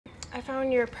I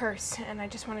found your purse and I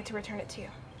just wanted to return it to you.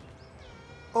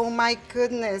 Oh my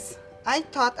goodness. I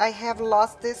thought I have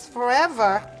lost this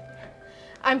forever.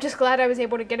 I'm just glad I was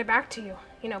able to get it back to you,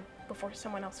 you know, before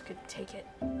someone else could take it.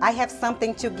 I have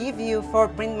something to give you for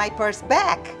bringing my purse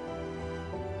back.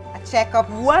 A check of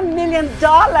 $1 million.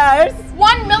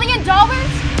 $1 million?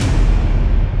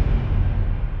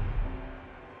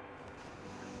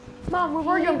 Mom, where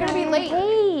were you? I'm gonna be late.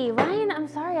 Hey, Ryan, I'm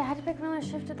sorry. I had to pick another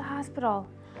shift at the hospital.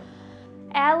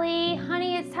 Allie,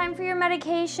 honey, it's time for your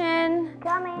medication.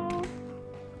 Coming.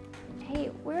 Hey,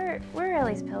 where are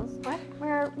Ellie's pills? What?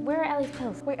 Where are Ellie's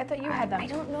pills? Wait, I thought you had them. I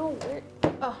don't know.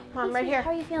 Oh, Mom, right here.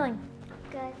 How are you feeling?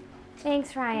 Good.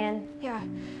 Thanks, Ryan. Yeah.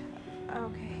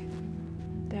 Okay.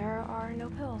 There are no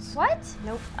pills. What?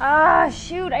 Nope. Ah,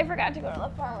 shoot, I forgot to go to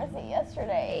the pharmacy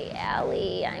yesterday.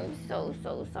 Allie, I'm so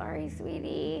sorry,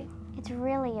 sweetie. It's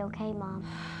really okay, Mom.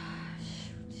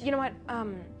 You know what?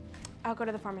 I'll go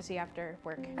to the pharmacy after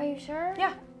work. Are you sure?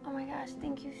 Yeah. Oh my gosh,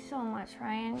 thank you so much,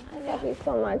 Ryan. I love you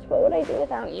so much. What would I do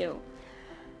without you?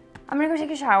 I'm gonna go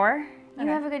take a shower. You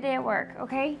have a good day at work,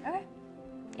 okay? Okay.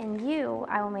 And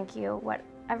I will make you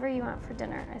whatever you want for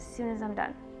dinner as soon as I'm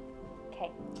done.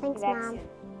 Okay. Thanks, Mom.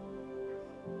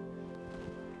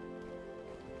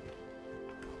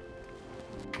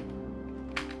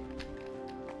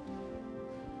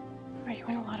 Are you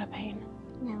in a lot of pain?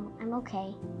 No, I'm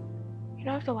okay. You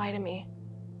don't have to lie to me,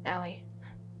 Allie.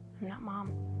 I'm not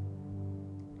Mom.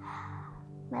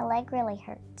 My leg really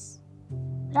hurts,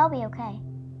 but I'll be okay.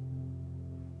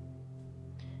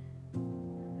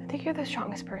 I think you're the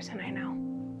strongest person I know.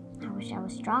 I wish I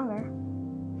was stronger.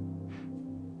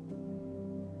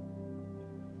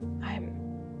 I'm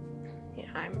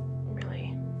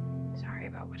really sorry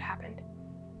about what happened.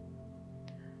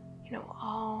 You know,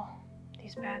 all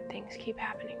these bad things keep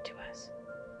happening to us.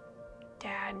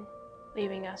 Dad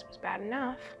leaving us was bad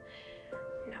enough.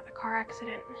 Now the car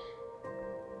accident.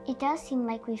 It does seem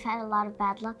like we've had a lot of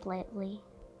bad luck lately.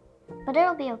 But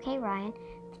it'll be okay, Ryan.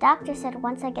 The doctor said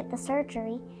once I get the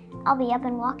surgery, I'll be up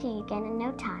and walking again in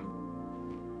no time.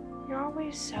 You're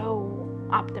always so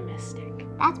optimistic.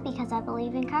 That's because I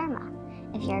believe in karma.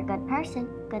 If you're a good person,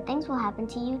 good things will happen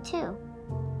to you too.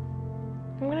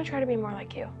 I'm gonna try to be more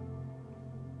like you.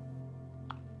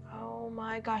 Oh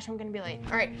my gosh, I'm gonna be late.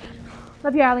 All right.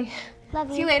 Love you, Allie. Love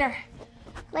you. See you later.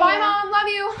 Later. Bye, Mom. Love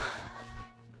you.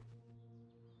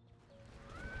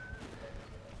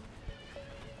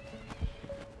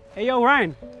 Hey, yo,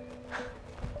 Ryan.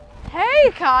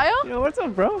 Hey, Kyle. Yo, what's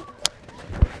up, bro?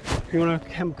 You wanna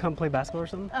come play basketball or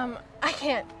something? I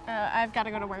can't. I've got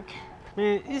to go to work.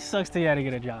 Man, it sucks that you had to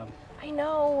get a job. I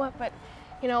know, but,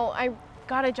 you know, I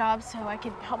got a job so I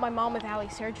could help my mom with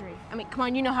Allie's surgery. I mean, come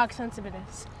on, you know how expensive it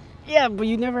is. Yeah, but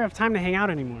you never have time to hang out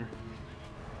anymore.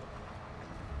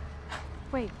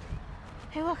 Wait.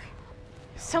 Hey, look.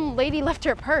 Some lady left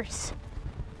her purse.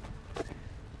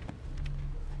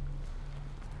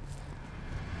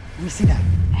 Let me see that.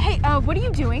 Hey, what are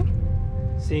you doing?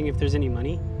 Seeing if there's any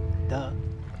money. Duh.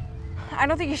 I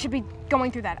don't think you should be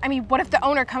going through that. I mean, what if the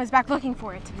owner comes back looking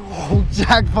for it? Oh,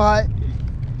 jackpot.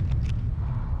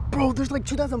 Bro, there's like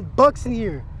 2,000 bucks in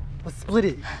here. Let's split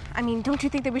it. I mean, don't you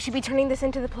think that we should be turning this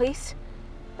into the police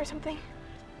or something?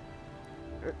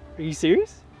 Are you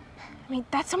serious? I mean,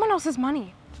 that's someone else's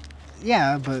money.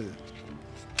 Yeah, but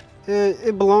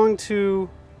it belonged to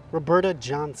Roberta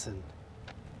Johnson.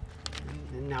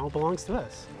 And now it belongs to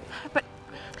us. But,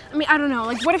 I mean, I don't know.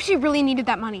 Like, what if she really needed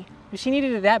that money? If she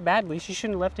needed it that badly, she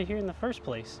shouldn't have left it here in the first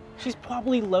place. She's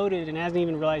probably loaded and hasn't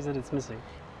even realized that it's missing.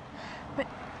 But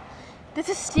this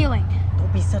is stealing.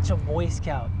 Don't be such a Boy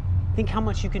Scout. Think how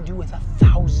much you can do with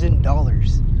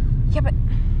 $1,000. Yeah, but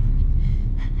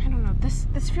I don't know.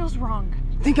 This feels wrong.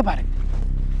 Think about it.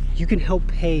 You can help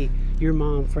pay your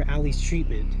mom for Allie's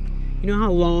treatment. You know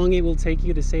how long it will take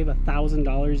you to save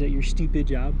 $1,000 at your stupid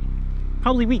job?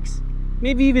 Probably weeks,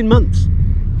 maybe even months.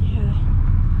 Yeah,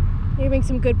 you're making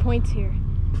some good points here.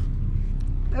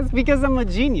 That's because I'm a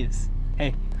genius.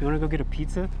 Hey, you wanna go get a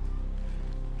pizza?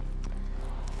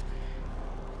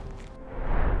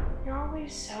 You're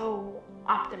always so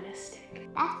optimistic.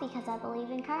 That's because I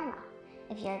believe in karma.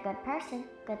 If you're a good person,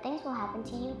 good things will happen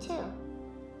to you too.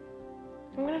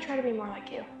 I'm gonna try to be more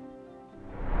like you.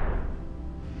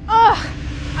 Ugh!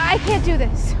 I can't do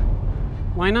this.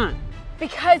 Why not?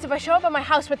 Because if I show up at my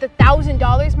house with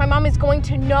 $1,000, my mom is going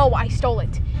to know I stole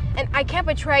it. And I can't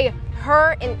betray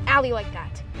her and Allie like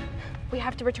that. We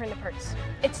have to return the purse.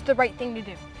 It's the right thing to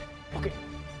do. Okay,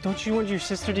 don't you want your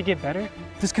sister to get better?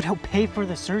 This could help pay for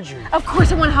the surgery. Of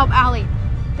course I want to help Allie,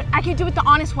 but I can do it the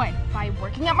honest way, by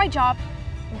working at my job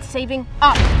and saving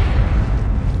up.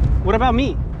 What about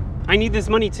me? I need this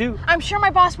money too. I'm sure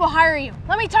my boss will hire you.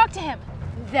 Let me talk to him.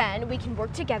 Then we can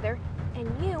work together and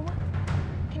you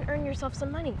can earn yourself some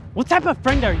money. What type of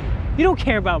friend are you? You don't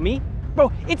care about me.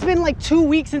 Bro, it's been like 2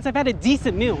 weeks since I've had a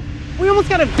decent meal. We almost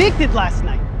got evicted last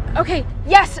night. Okay,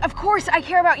 yes, of course I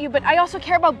care about you, but I also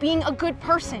care about being a good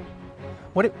person.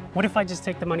 What if I just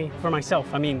take the money for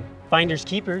myself? I mean, finders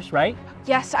keepers, right?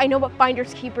 Yes, I know what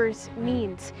finders keepers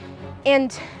means.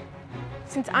 And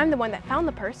since I'm the one that found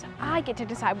the purse, I get to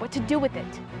decide what to do with it.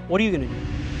 What are you gonna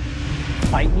do?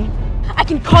 Fight me? I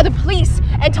can call the police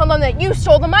and tell them that you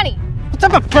stole the money. What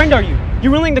type of friend are you?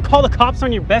 You're willing to call the cops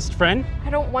on your best friend? I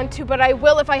don't want to, but I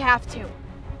will if I have to.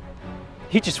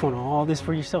 You just want all this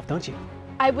for yourself, don't you?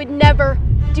 I would never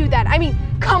do that. I mean,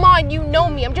 come on, you know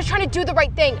me. I'm just trying to do the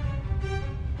right thing.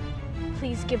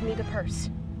 Please give me the purse.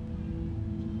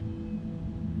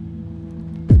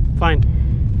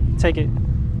 Fine. Take it.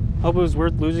 Hope it was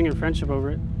worth losing your friendship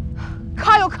over it.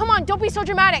 Kyle, come on, don't be so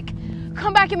dramatic.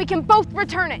 Come back and we can both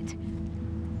return it.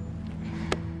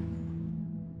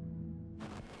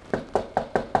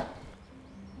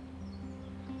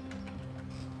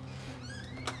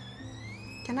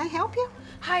 Can I help you?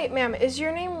 Hi, ma'am. Is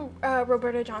your name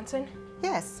Roberta Johnson?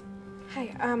 Yes.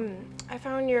 Hi, I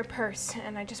found your purse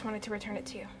and I just wanted to return it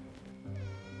to you.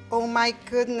 Oh my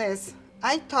goodness.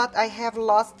 I thought I have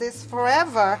lost this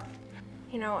forever.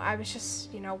 You know, I was just,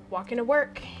 walking to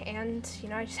work and,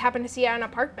 I just happened to see it on a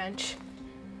park bench.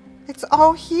 It's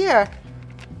all here.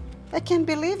 I can't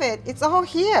believe it. It's all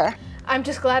here. I'm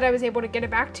just glad I was able to get it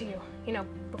back to you,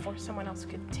 before someone else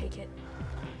could take it.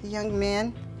 Young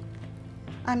man,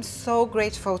 I'm so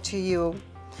grateful to you.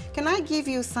 Can I give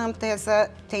you something as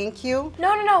a thank you?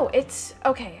 No, it's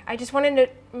okay. I just wanted to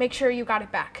make sure you got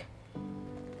it back.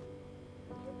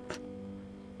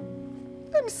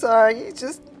 I'm sorry, it's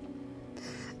just...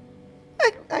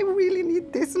 I really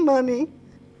need this money.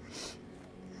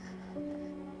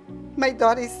 My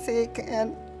daughter is sick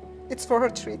and it's for her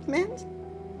treatment.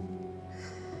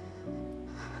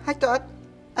 I thought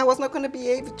I was not going to be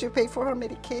able to pay for her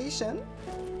medication.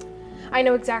 I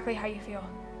know exactly how you feel.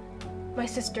 My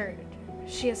sister,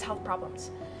 she has health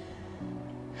problems.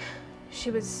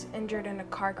 She was injured in a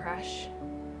car crash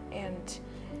and,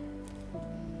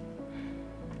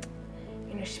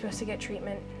 she's supposed to get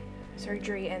treatment,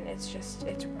 surgery, and it's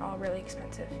all really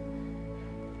expensive.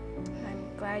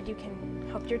 I'm glad you can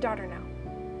help your daughter now.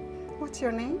 What's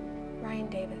your name? Ryan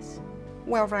Davis.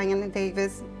 Well, Ryan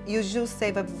Davis, you just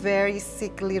saved a very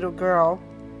sick little girl.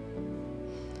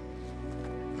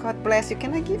 God bless you.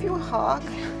 Can I give you a hug?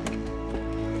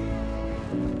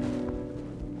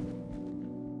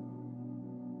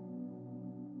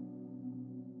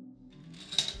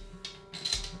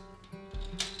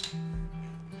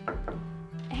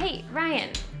 Hey,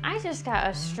 Ryan, I just got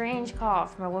a strange call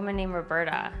from a woman named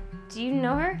Roberta. Do you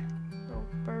know her?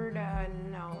 Roberta,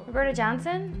 no. Roberta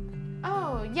Johnson?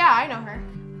 Oh, yeah, I know her.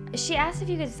 She asked if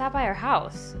you could stop by her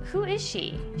house. Who is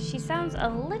she? She sounds a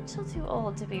little too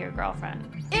old to be your girlfriend.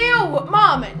 Ew,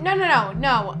 Mom! No.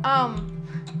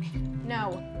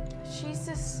 No. She's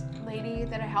this lady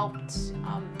that I helped.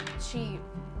 She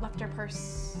left her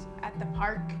purse at the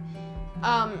park,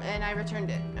 and I returned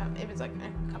it. It was like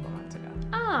a couple months ago.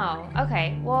 Oh,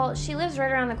 okay. Well, she lives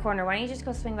right around the corner. Why don't you just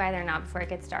go swing by there now before it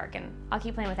gets dark, and I'll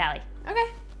keep playing with Allie.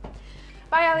 Okay.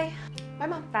 Bye, Allie. Bye,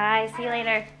 Mom. Bye. See you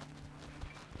later.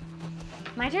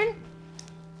 My turn?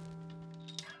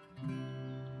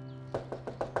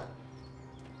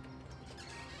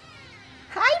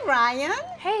 Hi, Ryan.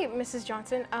 Hey, Mrs.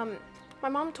 Johnson. My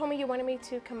mom told me you wanted me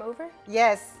to come over.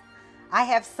 Yes, I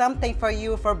have something for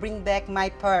you for bring back my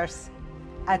purse.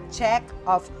 A check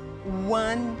of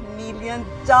 $1 million.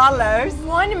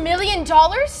 $1 million?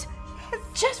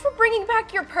 Just for bringing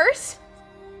back your purse?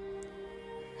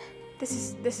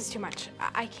 This is too much.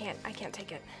 I can't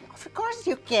take it. Of course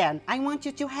you can. I want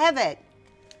you to have it.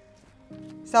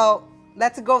 So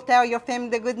let's go tell your family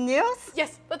the good news.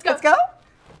 Yes, let's go. Let's go.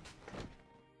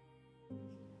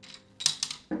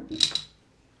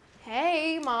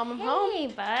 Hey, Mom, I'm home. Hey,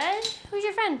 bud. Who's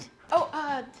your friend? Oh,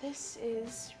 this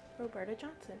is Roberta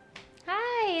Johnson.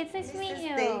 Hi, it's nice to meet you.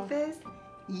 Mrs. Davis,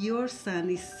 your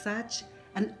son is such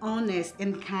an honest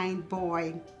and kind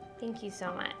boy. Thank you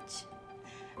so much.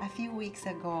 A few weeks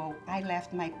ago, I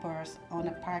left my purse on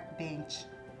a park bench.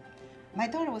 My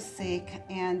daughter was sick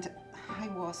and I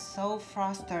was so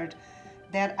frustrated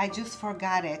that I just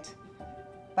forgot it.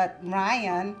 But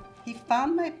Ryan, he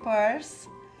found my purse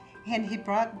and he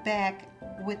brought back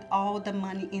with all the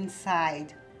money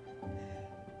inside.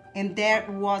 And there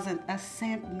wasn't a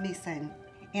cent missing.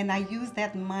 And I used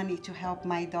that money to help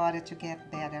my daughter to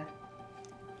get better.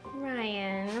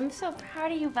 Ryan, I'm so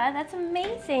proud of you, bud. That's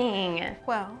amazing.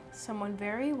 Well, someone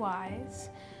very wise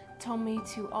told me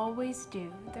to always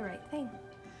do the right thing.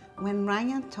 When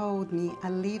Ryan told me a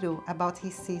little about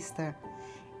his sister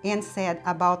and said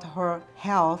about her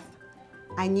health,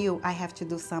 I knew I have to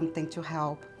do something to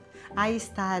help. I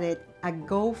started a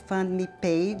GoFundMe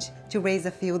page to raise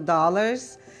a few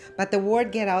dollars, but the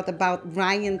word got out about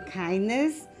Ryan's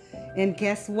kindness, and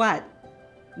guess what?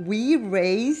 We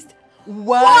raised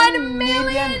 $1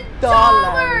 million.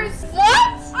 What?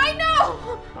 I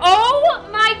know. Oh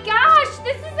my gosh,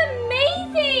 this is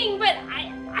amazing. But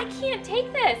I can't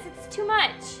take this. It's too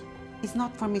much. It's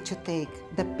not for me to take.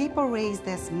 The people raised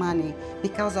this money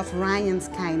because of Ryan's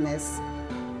kindness.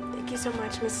 Thank you so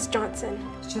much, Mrs. Johnson.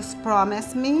 Just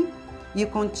promise me you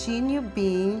continue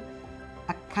being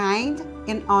a kind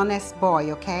and honest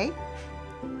boy, okay?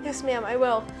 Yes, ma'am, I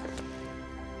will.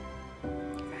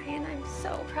 Ryan, I'm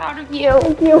so proud of you.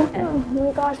 Thank you. Oh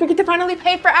my gosh, we get to finally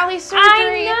pay for Ally's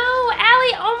surgery. I know,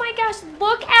 Allie. Oh my gosh,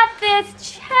 look at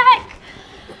this check.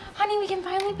 Honey, we can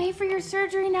finally pay for your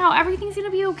surgery now. Everything's gonna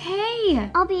be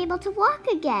okay. I'll be able to walk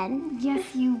again.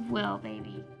 Yes, you will,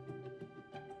 baby.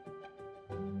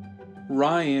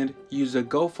 Ryan used the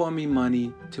GoFundMe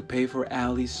money to pay for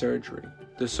Ally's surgery.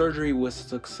 The surgery was a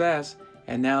success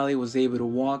and Ally was able to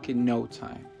walk in no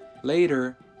time.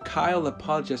 Later, Kyle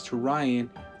apologized to Ryan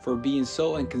for being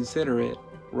so inconsiderate.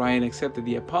 Ryan accepted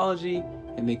the apology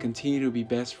and they continue to be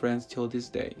best friends till this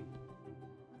day.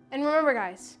 And remember,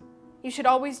 guys, you should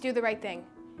always do the right thing,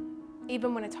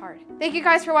 even when it's hard. Thank you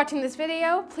guys for watching this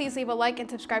video. Please leave a like and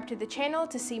subscribe to the channel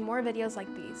to see more videos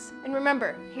like these. And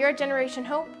remember, here at Generation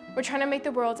Hope, we're trying to make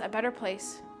the world a better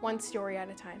place, one story at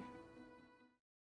a time.